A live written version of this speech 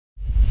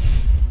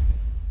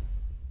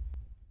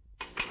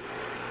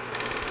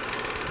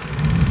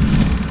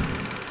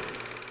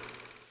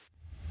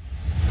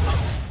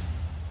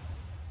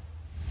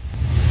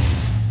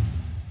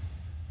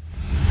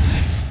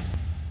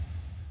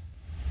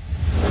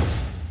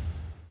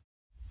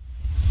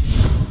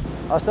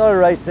I started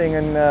racing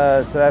in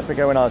South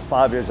Africa when I was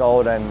 5 years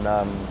old, and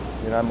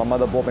you know, my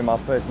mother bought me my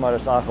first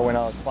motorcycle when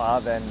I was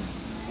 5, and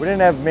we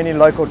didn't have many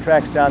local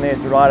tracks down there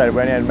to ride at.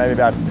 We only had maybe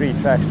about 3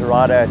 tracks to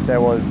ride at. That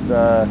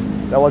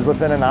was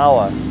within an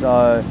hour,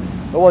 so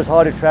it was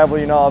hard to travel.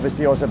 You know,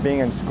 obviously also being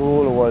in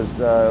school,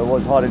 it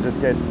was hard to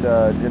just get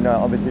you know,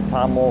 obviously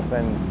time off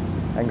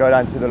and go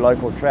down to the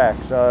local track.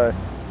 So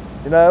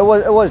you know,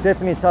 it was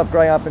definitely tough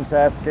growing up in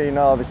South Africa. You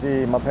know,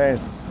 obviously my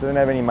parents didn't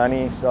have any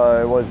money, so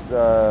it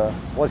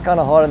was kind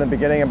of hard in the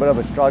beginning, a bit of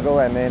a struggle,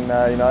 and then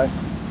you know,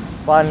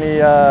 finally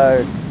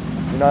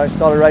you know,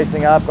 started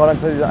racing up, got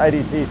into the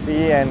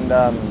 80cc, and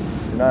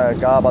you know, a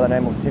guy by the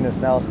name of Tina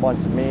Snell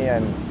sponsored me,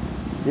 and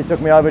he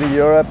took me over to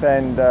Europe,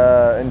 and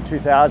in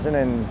 2000,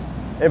 and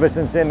ever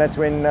since then, that's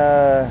when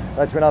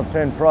I've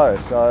turned pro.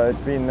 So it's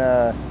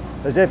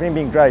definitely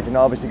been great. You know,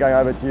 obviously going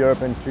over to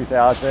Europe in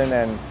 2000,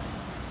 and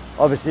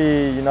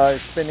obviously, you know,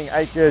 spending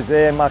 8 years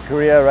there in my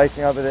career,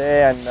 racing over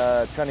there, and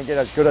trying to get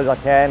as good as I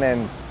can,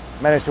 and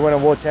managed to win a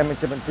world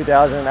championship in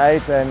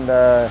 2008,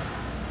 and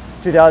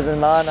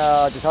 2009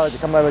 I decided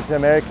to come over to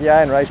America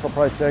and race for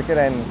Pro Circuit,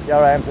 and here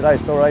I am today,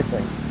 still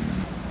racing.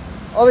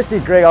 Obviously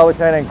Greg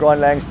Albertine and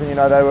Grant Langston, you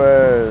know,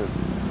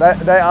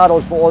 they're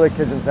idols for all the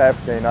kids in South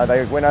Africa. You know,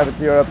 they went over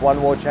to Europe,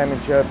 won world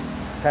championships,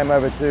 came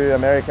over to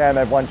America, and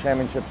they've won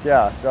championships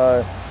here.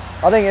 So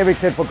I think every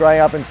kid for growing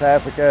up in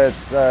South Africa,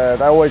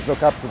 they always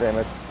look up to them.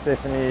 It's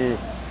definitely,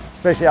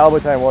 especially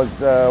Albertine was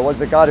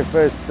the guy who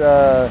first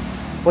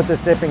put the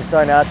stepping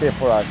stone out there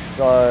for us.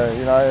 So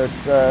you know,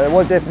 it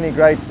was definitely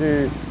great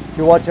to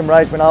watch him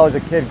race when I was a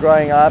kid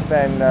growing up,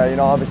 and you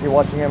know, obviously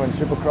watching him in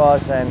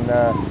Supercross, and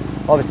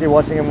obviously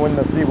watching him win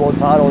the 3 world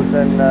titles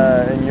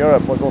in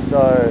Europe was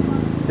also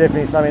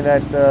definitely something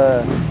that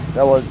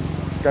was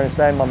going to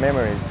stay in my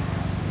memories.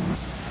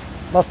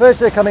 My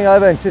first year coming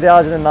over in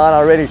 2009,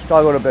 I really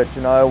struggled a bit.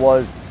 You know,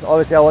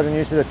 obviously I wasn't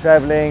used to the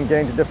traveling,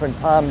 getting to different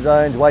time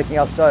zones, waking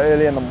up so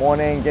early in the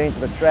morning, getting to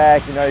the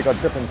track. You know, you got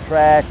different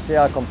tracks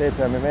here compared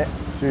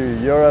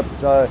to Europe,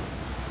 so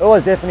it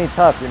was definitely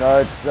tough. You know,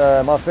 it's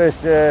my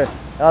first year,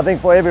 and I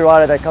think for every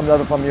rider that comes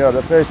over from Europe,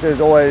 the first year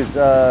is always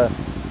a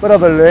bit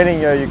of a learning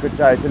year, you could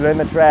say, to learn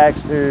the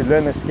tracks, to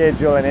learn the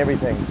schedule and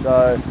everything.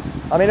 So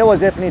I mean, it was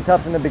definitely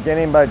tough in the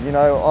beginning, but you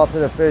know, after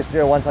the first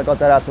year, once I got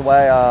that out the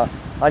way,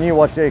 I knew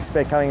what to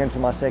expect coming into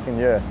my second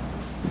year.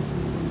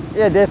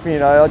 Yeah, definitely. You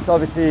know, it's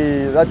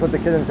obviously, that's what the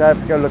kids in South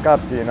Africa look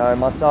up to. You know,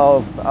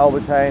 myself,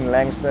 Albertine,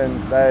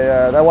 Langston,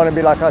 they want to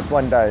be like us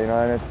one day. You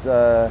know, and it's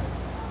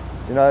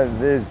you know,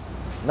 there's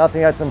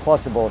nothing that's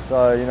impossible.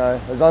 So you know,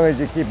 as long as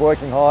you keep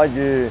working hard,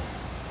 you're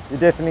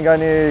definitely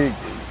going to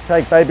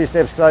take baby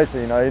steps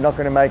closer. You know, you're not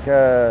going to make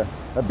a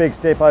big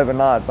step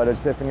overnight, but it's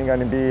definitely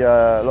going to be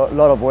a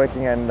lot of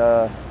working and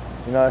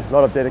you know, a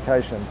lot of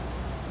dedication.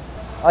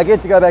 I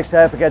get to go back to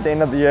South Africa at the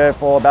end of the year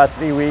for about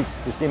 3 weeks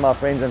to see my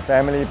friends and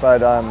family,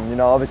 but you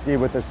know, obviously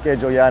with the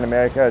schedule here in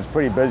America, it's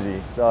pretty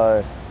busy,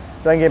 so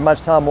don't get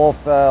much time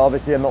off.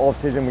 Obviously in the off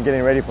season, we're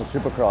getting ready for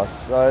Supercross,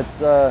 so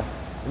it's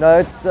you know,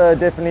 it's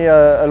definitely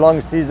a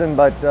long season,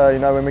 but you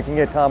know, when we can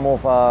get time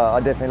off, I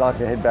definitely like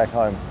to head back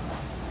home.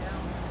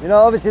 You know,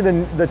 obviously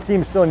the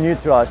team's still new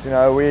to us. You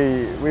know,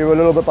 we were a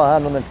little bit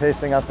behind on the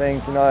testing, I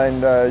think. You know,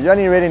 and you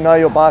only really know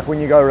your bike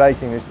when you go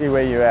racing to see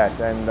where you're at.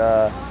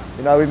 And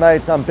you know, we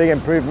made some big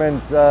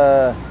improvements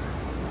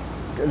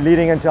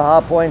leading into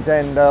High Point,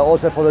 and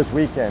also for this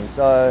weekend.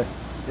 So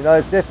you know,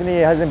 it's definitely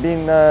hasn't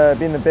been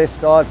the best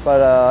start,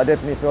 but I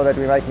definitely feel that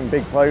we're making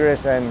big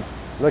progress and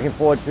looking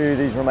forward to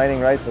these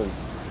remaining races.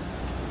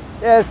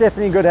 Yeah, it's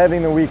definitely good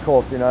having the week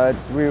off. You know,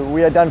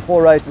 we had done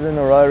 4 races in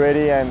a row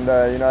already, and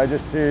you know,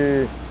 just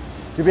to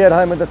be at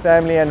home with the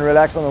family and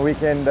relax on the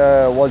weekend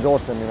was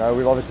awesome. You know,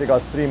 we've obviously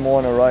got 3 more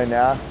in a row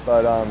now,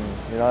 but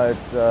you know,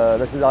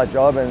 this is our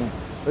job and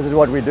this is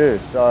what we do.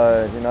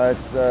 So you know,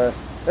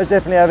 it's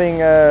definitely having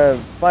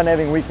fun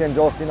having weekends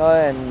off. You know,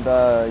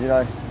 and you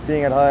know,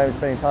 being at home,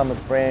 spending time with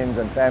friends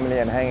and family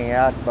and hanging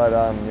out. But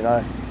you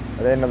know, at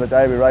the end of the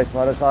day, we race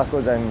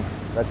motorcycles, and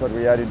that's what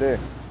we had to do.